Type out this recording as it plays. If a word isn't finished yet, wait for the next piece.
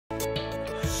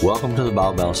Welcome to the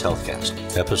BioBalance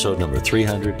Healthcast, episode number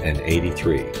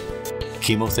 383.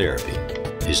 Chemotherapy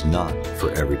is not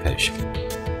for every patient.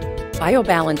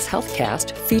 BioBalance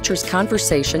Healthcast features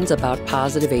conversations about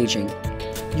positive aging.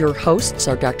 Your hosts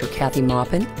are Dr. Kathy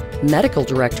Maupin, Medical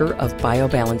Director of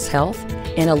BioBalance Health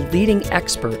and a leading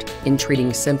expert in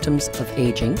treating symptoms of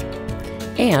aging,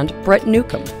 and Brett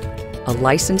Newcomb, a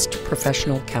licensed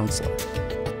professional counselor.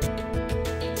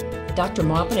 Dr.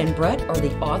 Maupin and Brett are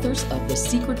the authors of The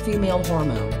Secret Female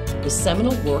Hormone, the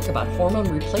seminal work about hormone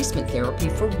replacement therapy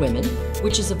for women,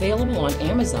 which is available on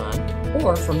Amazon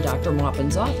or from Dr.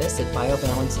 Maupin's office at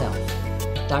BioBalance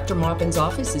Health. Dr. Maupin's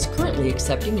office is currently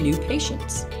accepting new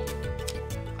patients.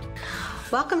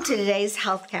 Welcome to today's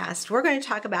Healthcast. We're going to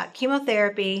talk about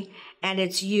chemotherapy and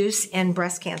its use in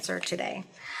breast cancer today.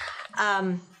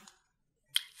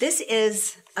 This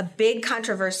is a big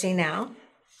controversy now.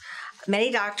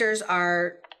 Many doctors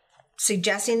are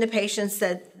suggesting to patients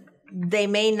that they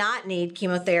may not need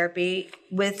chemotherapy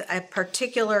with a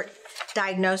particular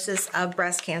diagnosis of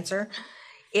breast cancer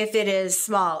if it is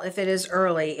small, if it is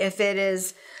early, if it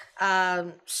is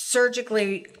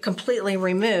surgically completely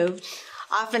removed.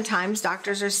 Oftentimes,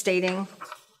 doctors are stating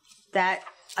that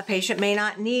a patient may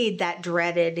not need that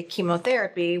dreaded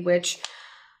chemotherapy, which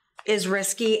is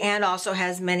risky and also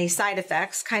has many side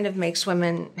effects, kind of makes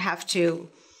women have to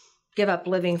give up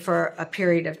living for a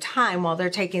period of time while they're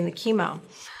taking the chemo.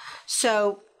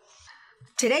 So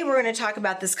today we're going to talk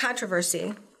about this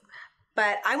controversy,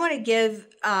 but I want to give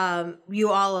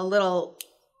you all a little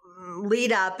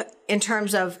lead up in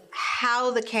terms of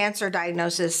how the cancer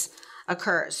diagnosis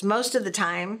occurs. Most of the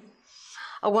time,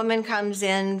 a woman comes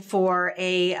in for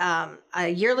a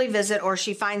yearly visit, or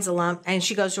she finds a lump and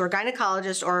she goes to her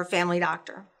gynecologist or her family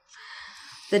doctor.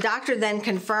 The doctor then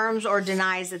confirms or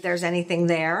denies that there's anything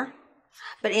there,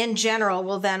 but in general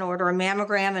will then order a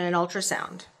mammogram and an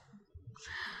ultrasound.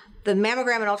 The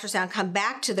mammogram and ultrasound come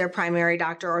back to their primary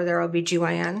doctor or their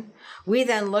OBGYN. We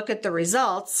then look at the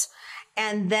results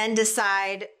and then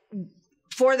decide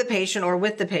for the patient or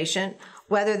with the patient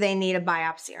whether they need a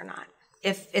biopsy or not.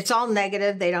 If it's all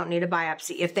negative, they don't need a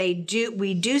biopsy. If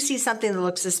we do see something that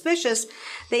looks suspicious,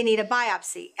 they need a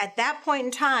biopsy. At that point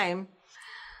in time,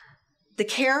 the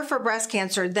care for breast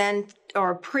cancer then,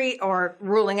 or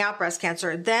ruling out breast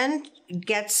cancer, then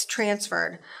gets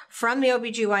transferred from the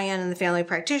OBGYN and the family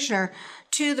practitioner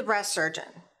to the breast surgeon.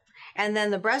 And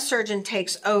then the breast surgeon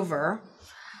takes over.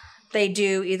 They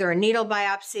do either a needle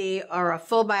biopsy or a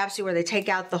full biopsy where they take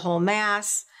out the whole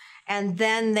mass, and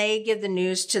then they give the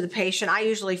news to the patient. I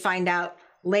usually find out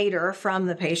later from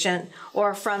the patient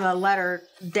or from a letter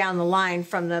down the line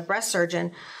from the breast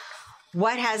surgeon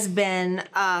what has been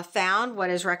found, what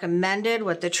is recommended,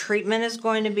 what the treatment is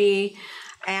going to be,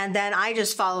 and then I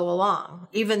just follow along.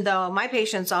 Even though my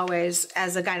patients always,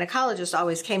 as a gynecologist,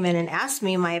 always came in and asked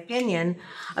me my opinion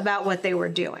about what they were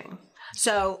doing.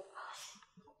 So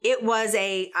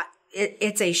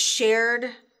it's a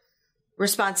shared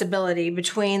responsibility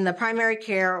between the primary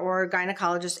care or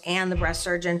gynecologist and the breast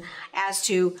surgeon as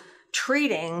to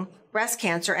treating breast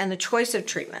cancer and the choice of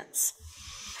treatments.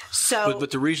 So,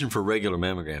 but the reason for regular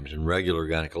mammograms and regular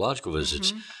gynecological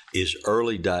visits is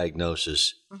early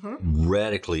diagnosis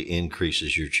radically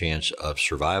increases your chance of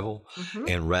survival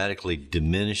and radically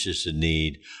diminishes the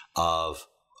need of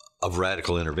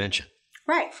radical intervention.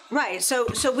 Right. So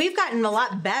we've gotten a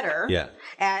lot better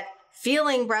at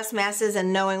feeling breast masses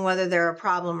and knowing whether they're a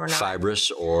problem or not. Fibrous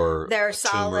or they're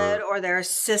solid tumor. Or they're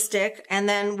cystic, and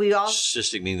then we all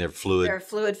cystic mean they're fluid. They're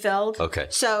fluid filled. Okay.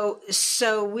 So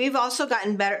we've also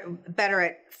gotten better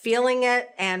at feeling it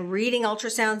and reading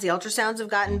ultrasounds. The ultrasounds have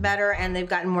gotten better and they've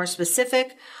gotten more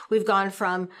specific. We've gone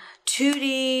from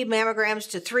 2D mammograms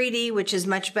to 3D, which is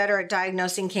much better at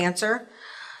diagnosing cancer.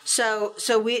 So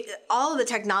all of the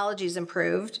technology's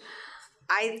improved.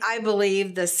 I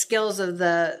believe the skills of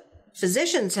the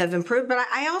physicians have improved, but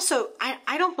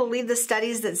I don't believe the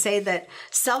studies that say that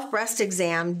self-breast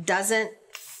exam doesn't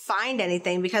find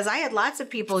anything, because I had lots of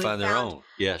people who found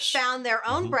their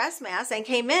own breast mass and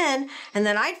came in, and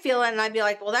then I'd feel it and I'd be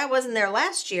like, well, that wasn't there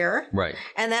last year. Right.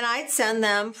 And then I'd send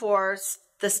them for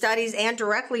the studies and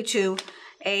directly to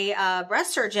a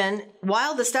breast surgeon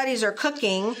while the studies are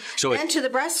cooking and to the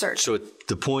breast surgeon. So at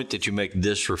the point that you make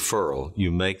this referral,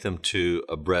 you make them to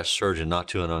a breast surgeon, not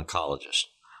to an oncologist.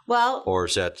 Well, or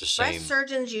is that the same? Breast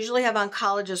surgeons usually have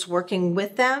oncologists working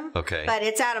with them. Okay. But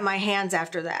it's out of my hands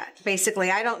after that. Basically,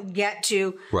 I don't get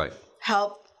to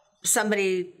help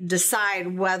somebody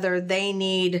decide whether they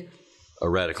need a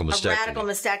radical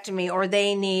mastectomy, or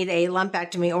they need a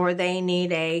lumpectomy, or they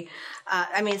need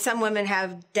some women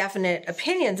have definite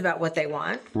opinions about what they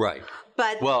want. Right.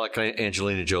 But like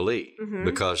Angelina Jolie,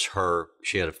 because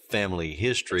she had a family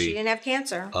history. She didn't have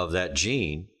cancer of that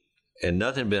gene, and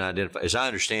nothing had been identified. As I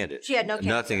understand it, she had no cancer.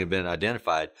 Nothing had been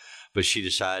identified, but she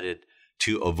decided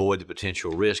to avoid the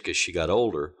potential risk as she got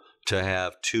older to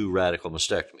have 2 radical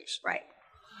mastectomies. Right.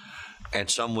 And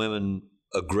some women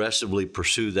aggressively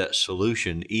pursue that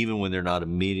solution even when they're not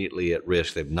immediately at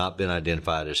risk. They've not been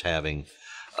identified as having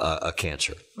a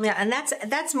cancer. Yeah, and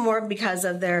that's more because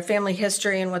of their family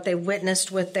history and what they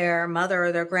witnessed with their mother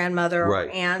or their grandmother or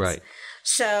aunts. Right.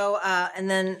 So, and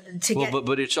then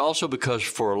but it's also because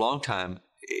for a long time,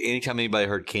 anytime anybody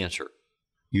heard cancer,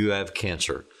 you have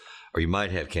cancer, or you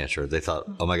might have cancer, they thought,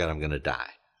 oh my God, I'm going to die.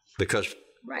 Because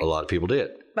a lot of people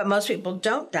did. But most people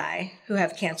don't die who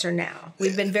have cancer now.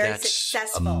 We've been very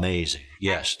successful. Amazing.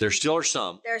 Yes, there still are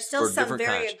some. There are still some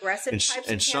very aggressive types of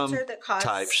cancer that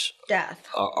cause death.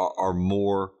 Are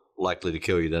more likely to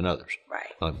kill you than others. Right.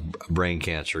 Like brain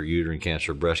cancer, uterine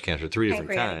cancer, breast cancer, 3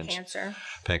 different kinds.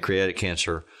 Pancreatic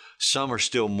cancer. Some are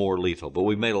still more lethal, but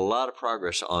we've made a lot of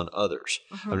progress on others.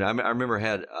 I remember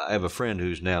I have a friend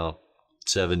who's now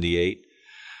 78.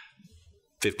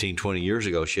 15, 20 years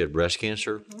ago, she had breast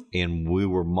cancer, and we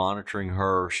were monitoring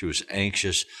her. She was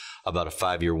anxious about a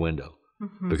 5-year window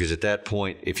because at that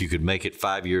point, if you could make it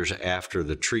 5 years after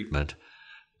the treatment,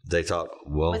 they thought,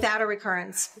 well, without a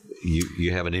recurrence,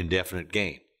 you have an indefinite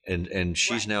gain. And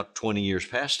she's now 20 years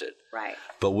past it. Right.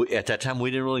 But at that time, we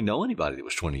didn't really know anybody that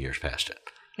was 20 years past it.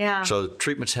 Yeah. So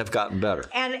treatments have gotten better.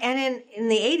 And in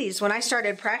the 80s, when I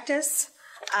started practice,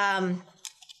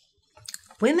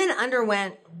 women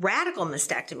underwent radical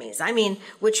mastectomies. I mean,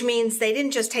 which means they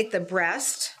didn't just take the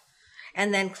breast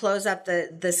and then close up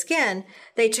the skin.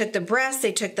 They took the breast,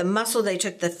 they took the muscle, they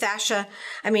took the fascia.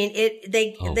 I mean,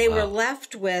 they were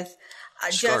left with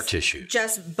scar tissue,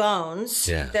 just bones,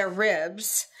 their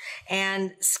ribs,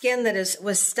 and skin that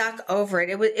was stuck over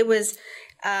it. It was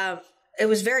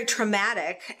very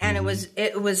traumatic, and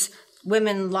it was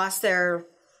women lost their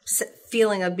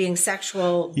feeling of being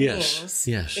sexual beings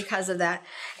because of that.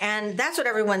 And that's what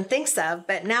everyone thinks of.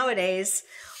 But nowadays,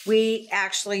 we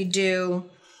actually do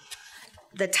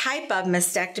the type of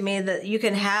mastectomy that you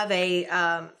can have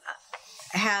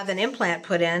have an implant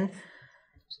put in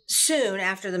soon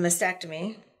after the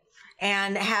mastectomy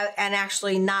and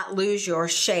actually not lose your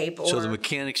shape. So the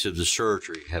mechanics of the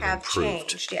surgery have improved.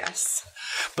 Changed, yes.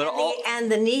 But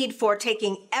and the need for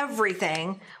taking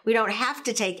everything, we don't have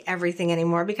to take everything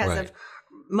anymore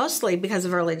mostly because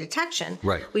of early detection.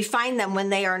 Right. We find them when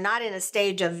they are not in a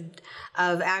stage of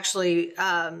actually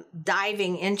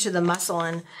diving into the muscle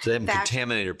and so they haven't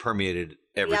contaminated or permeated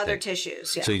everything. The other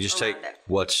tissues. Yeah, so you just take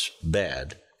what's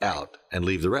bad out and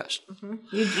leave the rest.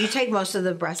 You take most of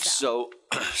the breast out. So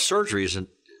surgery isn't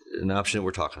an option that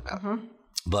we're talking about.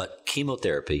 But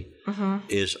chemotherapy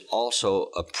is also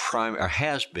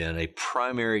has been a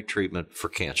primary treatment for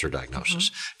cancer diagnosis.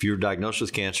 If you're diagnosed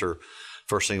with cancer,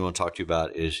 first thing I want to talk to you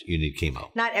about is you need chemo.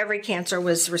 Not every cancer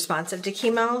was responsive to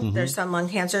chemo. There's some lung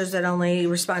cancers that only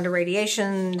respond to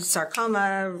radiation,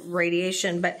 sarcoma,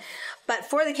 radiation. But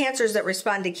for the cancers that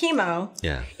respond to chemo,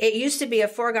 it used to be a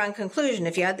foregone conclusion.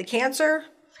 If you had the cancer,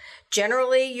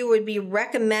 generally you would be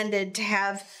recommended to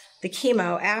have the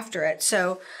chemo after it.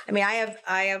 So, I mean,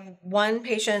 I have one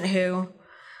patient who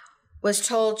was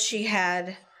told she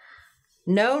had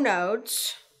no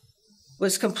nodes,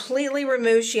 was completely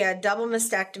removed. She had double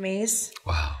mastectomies.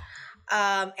 Wow.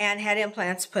 And had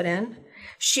implants put in.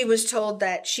 She was told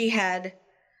that she had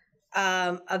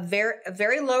a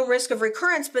very low risk of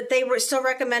recurrence, but they were still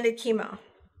recommended chemo.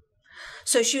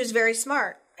 So she was very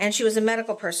smart, and she was a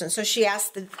medical person. So she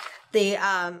asked the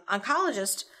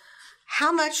oncologist,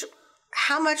 how much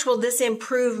will this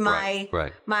improve my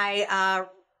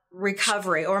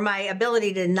recovery or my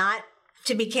ability to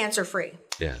be cancer free?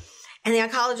 Yeah. And the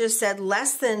oncologist said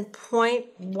less than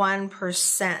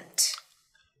 0.1%.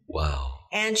 Wow.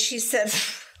 And she said,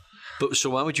 but so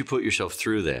why would you put yourself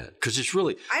through that? Because it's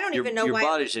really I don't even know your why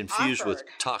body's infused with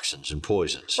toxins and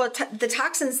poisons. Well, the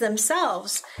toxins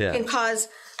themselves can cause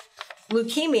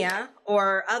leukemia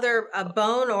or other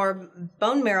bone or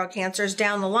bone marrow cancers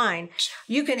down the line.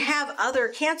 You can have other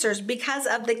cancers because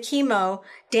of the chemo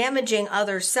damaging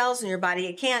other cells in your body.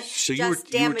 It can't so you were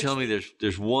telling me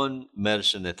there's one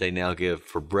medicine that they now give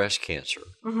for breast cancer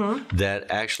that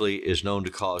actually is known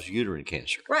to cause uterine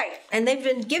cancer. Right. And they've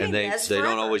been giving this they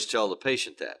forever. don't always tell the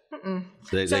patient that.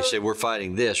 They say, we're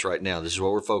fighting this right now. This is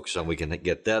what we're focused on. We can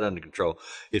get that under control.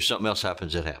 If something else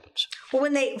happens, it happens.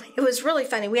 Well, it was really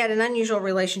funny. We had an unusual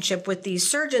relationship with these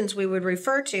surgeons we would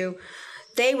refer to.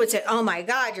 They would say, oh my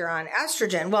God, you're on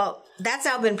estrogen. Well, that's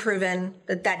now been proven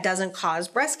that doesn't cause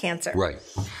breast cancer. Right.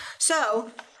 So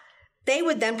they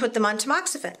would then put them on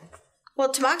tamoxifen.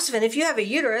 Well, tamoxifen, if you have a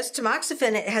uterus,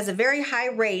 tamoxifen, it has a very high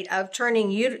rate of turning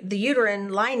the uterine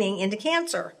lining into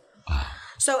cancer.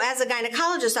 So as a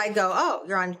gynecologist, I'd go, oh,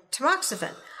 you're on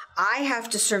tamoxifen. I have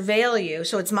to surveil you,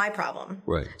 so it's my problem.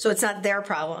 Right. So it's not their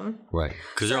problem. Right.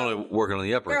 Because they're only working on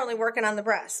the upper. They're only working on the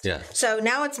breast. Yeah. So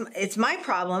now it's my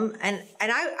problem, and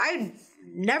I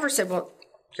never said, well,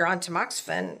 you're on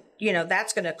tamoxifen,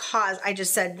 that's going to cause, I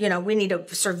just said, we need to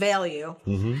surveil you.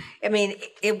 Mm-hmm. I mean,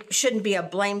 it shouldn't be a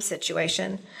blame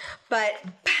situation, but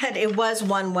it was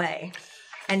one way.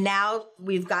 And now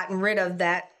we've gotten rid of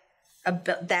that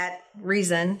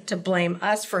reason to blame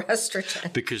us for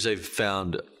estrogen. Because they've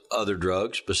found other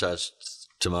drugs besides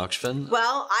tamoxifen?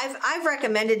 Well, I've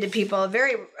recommended to people a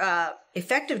very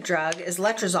effective drug is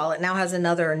letrozole. It now has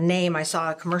another name. I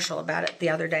saw a commercial about it the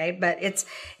other day, but it's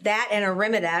that and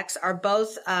Arimidex are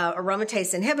both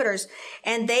aromatase inhibitors,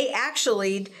 and they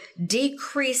actually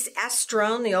decrease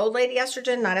estrone, the old lady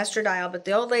estrogen, not estradiol, but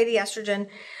the old lady estrogen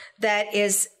that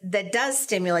does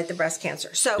stimulate the breast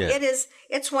cancer. So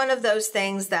it's one of those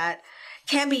things that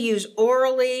can be used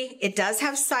orally. It does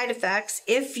have side effects.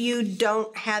 If you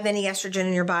don't have any estrogen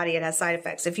in your body, it has side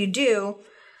effects. If you do,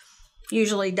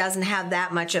 usually doesn't have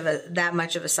that much of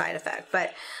a side effect.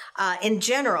 But in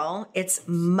general, it's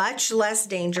much less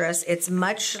dangerous. It's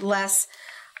much less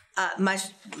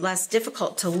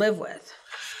difficult to live with.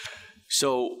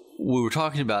 So we were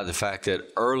talking about the fact that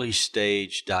early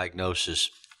stage diagnosis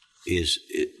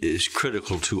is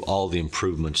critical to all the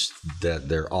improvements that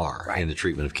there are in the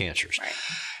treatment of cancers. Right.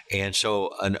 And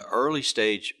so an early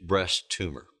stage breast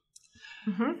tumor,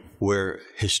 where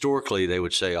historically they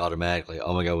would say automatically,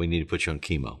 oh my God, we need to put you on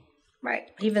chemo. Right.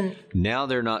 Now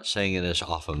they're not saying it as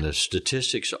often. The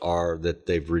statistics are that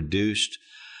they've reduced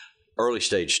early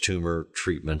stage tumor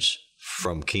treatments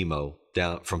from chemo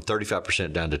down from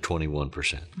 35% down to 21%.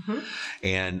 Mm-hmm.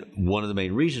 And one of the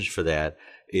main reasons for that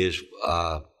is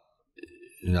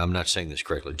I'm not saying this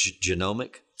correctly,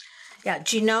 genomic? Yeah,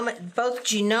 both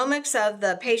genomics of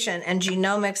the patient and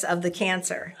genomics of the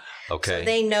cancer. Okay. So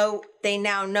they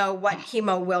now know what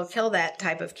chemo will kill that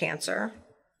type of cancer.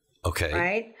 Okay.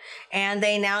 Right? And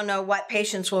they now know what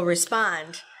patients will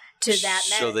respond to that.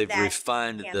 So they've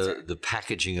refined the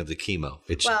packaging of the chemo.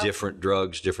 It's different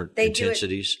drugs, different they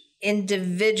intensities. Do it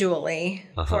individually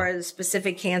for a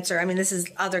specific cancer. I mean, this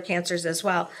is other cancers as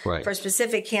well. Right. For a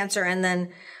specific cancer, and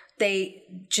then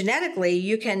genetically,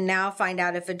 you can now find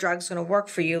out if a drug's going to work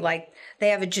for you. Like they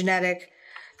have a genetic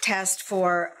test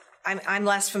for, I'm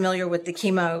less familiar with the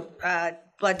chemo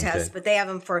blood tests, but they have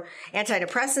them for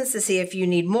antidepressants to see if you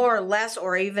need more or less,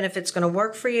 or even if it's going to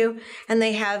work for you. And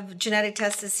they have genetic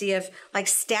tests to see if like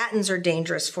statins are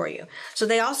dangerous for you. So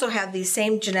they also have these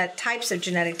same types of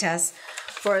genetic tests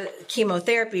for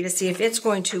chemotherapy to see if it's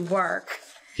going to work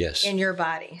in your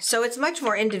body. So it's much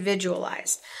more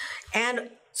individualized.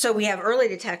 And so we have early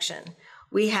detection,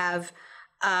 we have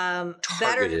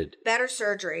better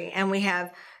surgery, and we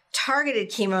have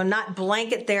targeted chemo, not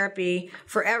blanket therapy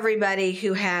for everybody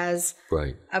who has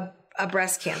a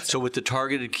breast cancer. So with the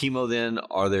targeted chemo then,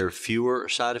 are there fewer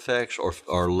side effects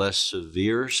or less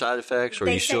severe side effects, or are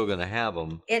you still going to have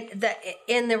them?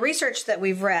 In the research that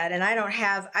we've read, and I don't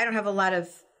have a lot of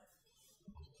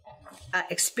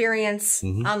experience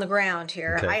on the ground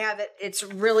here. Okay. I have it. It's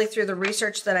really through the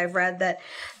research that I've read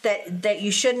that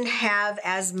you shouldn't have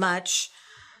as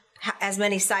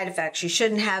many side effects. You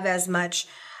shouldn't have as much.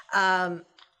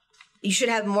 You should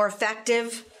have more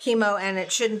effective chemo, and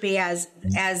it shouldn't be as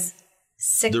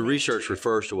sick. The research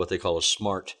refers to what they call a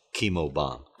smart chemo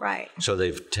bomb. Right. So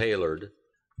they've tailored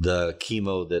the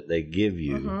chemo that they give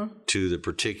you to the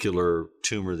particular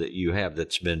tumor that you have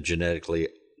that's been genetically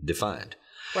defined.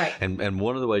 Right. And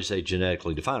one of the ways they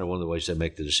genetically define it, one of the ways they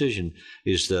make the decision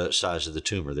is the size of the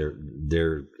tumor.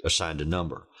 They're assigned a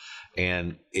number.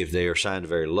 And if they are assigned a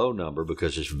very low number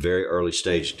because it's very early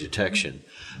stage detection,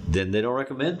 then they don't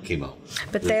recommend chemo.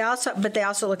 But they also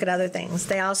look at other things.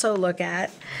 They also look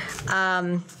at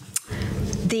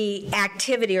the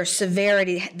activity or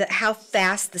severity, how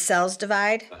fast the cells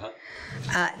divide.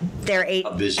 How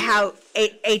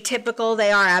atypical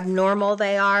they are, abnormal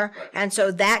they are. And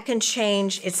so that can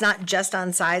change. It's not just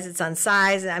on size, it's on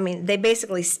size. I mean, they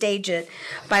basically stage it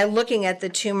by looking at the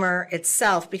tumor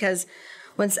itself, because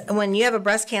when you have a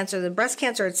breast cancer, the breast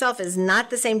cancer itself is not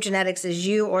the same genetics as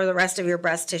you or the rest of your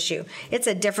breast tissue. It's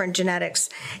a different genetics,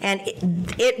 and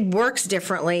it works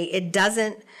differently. It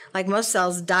doesn't, like most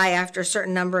cells die after a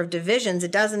certain number of divisions,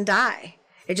 it doesn't die.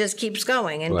 It just keeps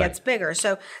going and gets bigger.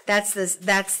 So that's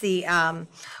the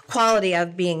quality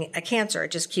of being a cancer.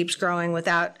 It just keeps growing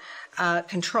without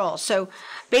control. So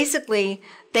basically,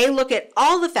 they look at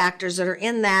all the factors that are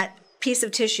in that piece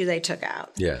of tissue they took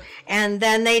out. Yeah. And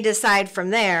then they decide from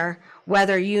there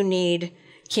whether you need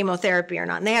chemotherapy or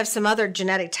not. And they have some other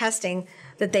genetic testing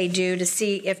that they do to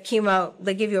see if chemo,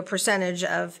 they give you a percentage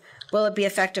of will it be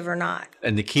effective or not.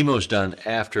 And the chemo is done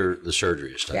after the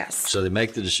surgery is done. Yes. So they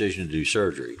make the decision to do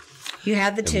surgery. You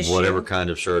have the tissue. Whatever kind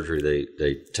of surgery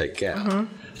they take out.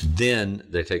 Then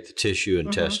they take the tissue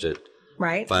and test it.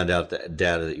 Right. Find out the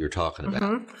data that you're talking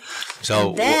about.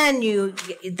 So and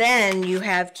then you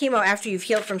have chemo after you've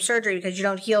healed from surgery, because you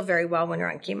don't heal very well when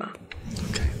you're on chemo.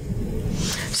 Okay.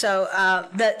 So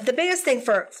the biggest thing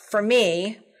for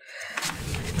me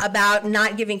about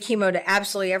not giving chemo to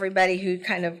absolutely everybody who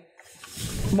kind of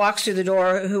walks through the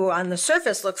door who on the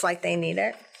surface looks like they need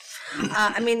it.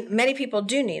 I mean, many people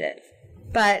do need it,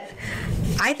 but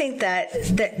I think that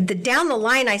the down the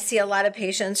line, I see a lot of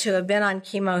patients who have been on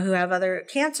chemo who have other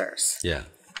cancers. Yeah.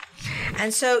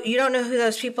 And so you don't know who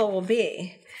those people will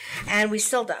be, and we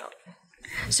still don't.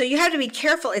 So you have to be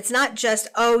careful. It's not just,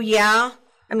 oh, yeah.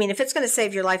 I mean, if it's going to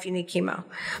save your life, you need chemo.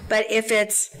 But if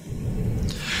it's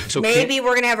maybe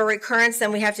we're going to have a recurrence,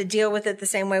 then we have to deal with it the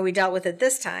same way we dealt with it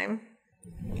this time.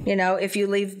 You know, if you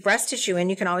leave breast tissue in,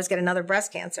 you can always get another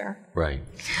breast cancer. Right.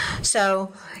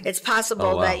 So it's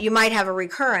possible that you might have a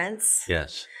recurrence.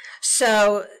 Yes.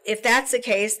 So if that's the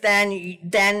case,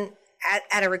 then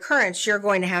at a recurrence, you're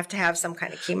going to have some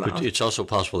kind of chemo. But it's also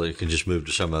possible that it can just move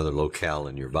to some other locale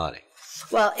in your body.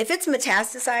 Well, if it's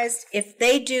metastasized, if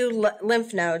they do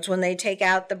lymph nodes when they take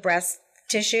out the breast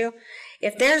tissue,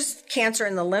 if there's cancer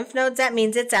in the lymph nodes, that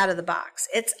means it's out of the box.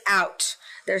 It's out.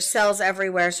 There's cells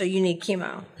everywhere, so you need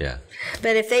chemo. Yeah.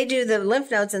 But if they do the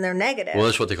lymph nodes and they're negative. Well,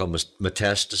 that's what they call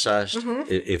metastasized.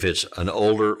 If it's an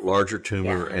older, larger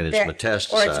tumor and it's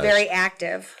metastasized. Or it's very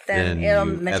active, then it'll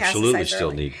metastasize absolutely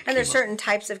still need chemo. And there's certain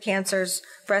types of cancers,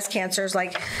 breast cancers,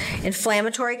 like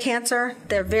inflammatory cancer.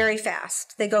 They're very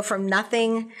fast. They go from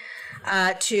nothing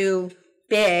to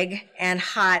big and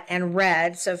hot and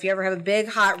red. So if you ever have a big,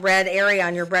 hot, red area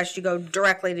on your breast, you go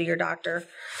directly to your doctor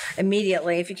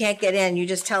immediately. If you can't get in, you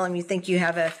just tell them you think you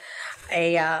have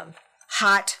a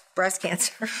hot breast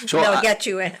cancer. So they'll get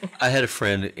you in. I had a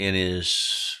friend in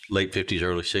his late 50s,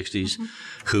 early 60s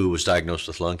who was diagnosed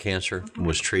with lung cancer and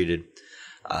was treated.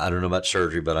 I don't know about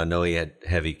surgery, but I know he had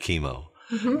heavy chemo.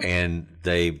 And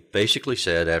they basically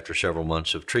said after several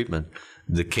months of treatment,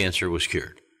 the cancer was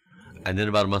cured. And then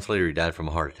about a month later, he died from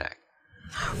a heart attack.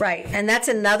 Right. And that's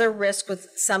another risk with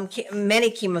many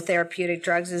chemotherapeutic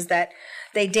drugs, is that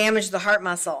they damage the heart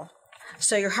muscle.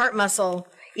 So your heart muscle,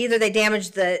 either they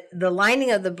damage the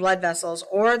lining of the blood vessels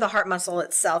or the heart muscle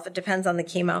itself. It depends on the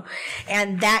chemo.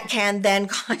 And that can then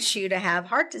cause you to have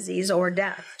heart disease or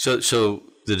death. So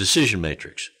the decision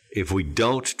matrix, if we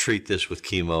don't treat this with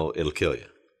chemo, it'll kill you.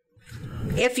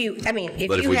 But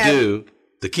if we do,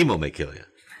 the chemo may kill you.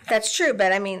 That's true.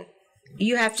 But I mean,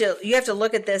 you have to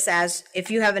look at this as if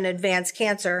you have an advanced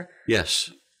cancer. Yes.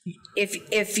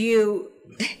 If you,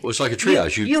 well, it's like a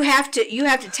triage. You have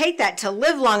to take that to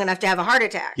live long enough to have a heart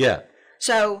attack. Yeah.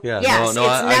 So yeah. Yes, it's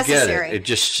necessary. I get it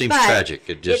just seems tragic.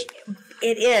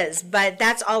 It is, but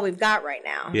that's all we've got right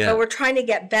now. Yeah. So we're trying to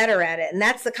get better at it, and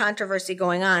that's the controversy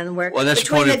going on. Where that's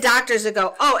between the doctors that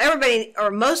go, oh, everybody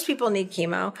or most people need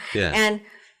chemo, and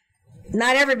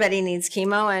not everybody needs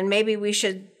chemo, and maybe we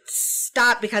should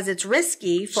stop because it's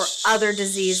risky for other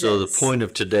diseases. So the point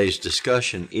of today's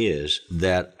discussion is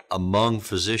that among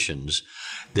physicians,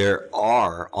 there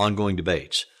are ongoing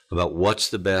debates about what's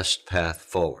the best path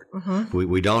forward.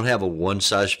 We don't have a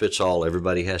one-size-fits-all,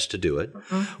 everybody has to do it.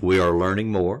 We are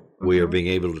learning more. We are being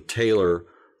able to tailor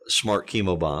smart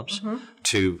chemo bombs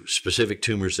to specific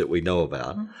tumors that we know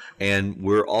about. And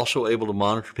we're also able to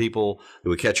monitor people that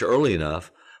we catch early enough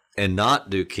and not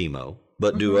do chemo,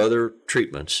 but do other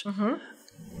treatments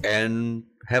and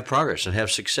have progress and have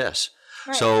success.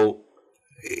 Right. So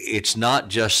it's not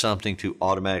just something to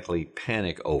automatically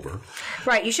panic over.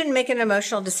 Right. You shouldn't make an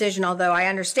emotional decision, although I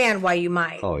understand why you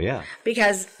might. Oh, yeah.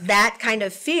 Because that kind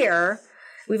of fear,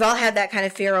 we've all had that kind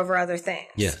of fear over other things.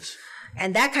 Yes.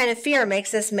 And that kind of fear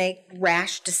makes us make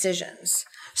rash decisions.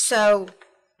 So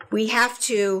we have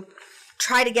to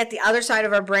try to get the other side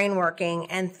of our brain working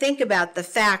and think about the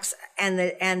facts and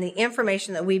the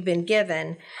information that we've been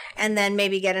given, and then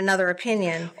maybe get another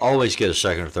opinion. Always get a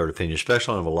second or third opinion,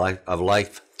 especially on a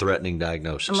life-threatening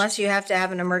diagnosis. Unless you have to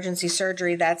have an emergency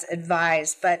surgery, that's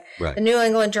advised. But the New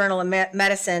England Journal of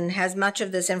Medicine has much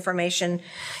of this information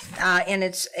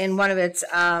in one of its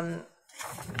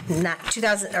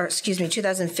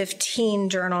 2015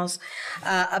 journals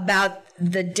about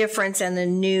the difference and the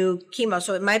new chemo.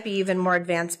 So it might be even more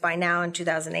advanced by now in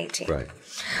 2018. Right.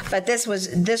 But this was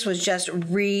just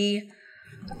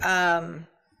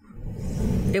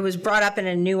it was brought up in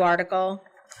a new article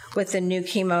with the new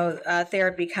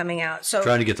chemotherapy coming out. So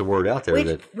trying to get the word out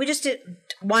there we just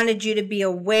wanted you to be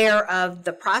aware of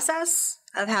the process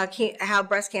of how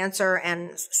breast cancer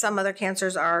and some other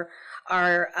cancers are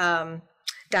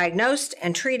diagnosed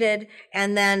and treated,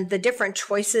 and then the different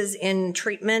choices in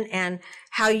treatment and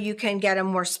how you can get a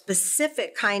more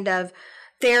specific kind of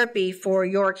therapy for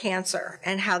your cancer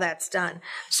and how that's done,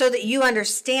 so that you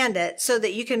understand it, so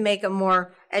that you can make a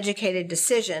more educated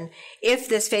decision if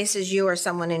this faces you or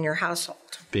someone in your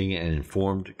household. Being an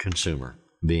informed consumer,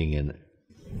 being an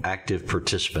active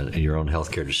participant in your own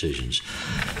healthcare decisions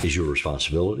is your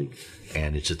responsibility,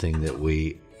 and it's a thing that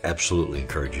we absolutely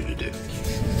encourage you to do.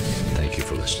 Thank you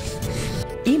for listening.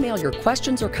 Email your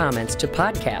questions or comments to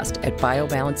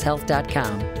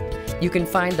podcast@biobalancehealth.com. You can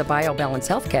find the BioBalance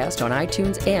Healthcast on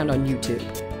iTunes and on YouTube.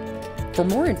 For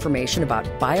more information about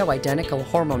bioidentical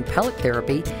hormone pellet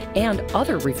therapy and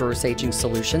other reverse aging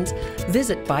solutions,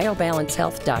 visit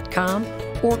biobalancehealth.com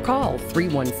or call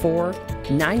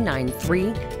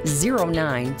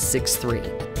 314-993-0963.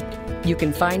 You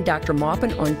can find Dr.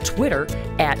 Maupin on Twitter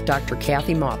 @Dr.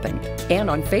 Kathy Maupin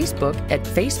and on Facebook at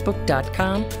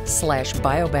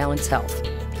facebook.com/biobalancehealth.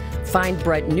 Find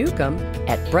Brett Newcomb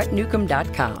at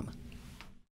brettnewcomb.com.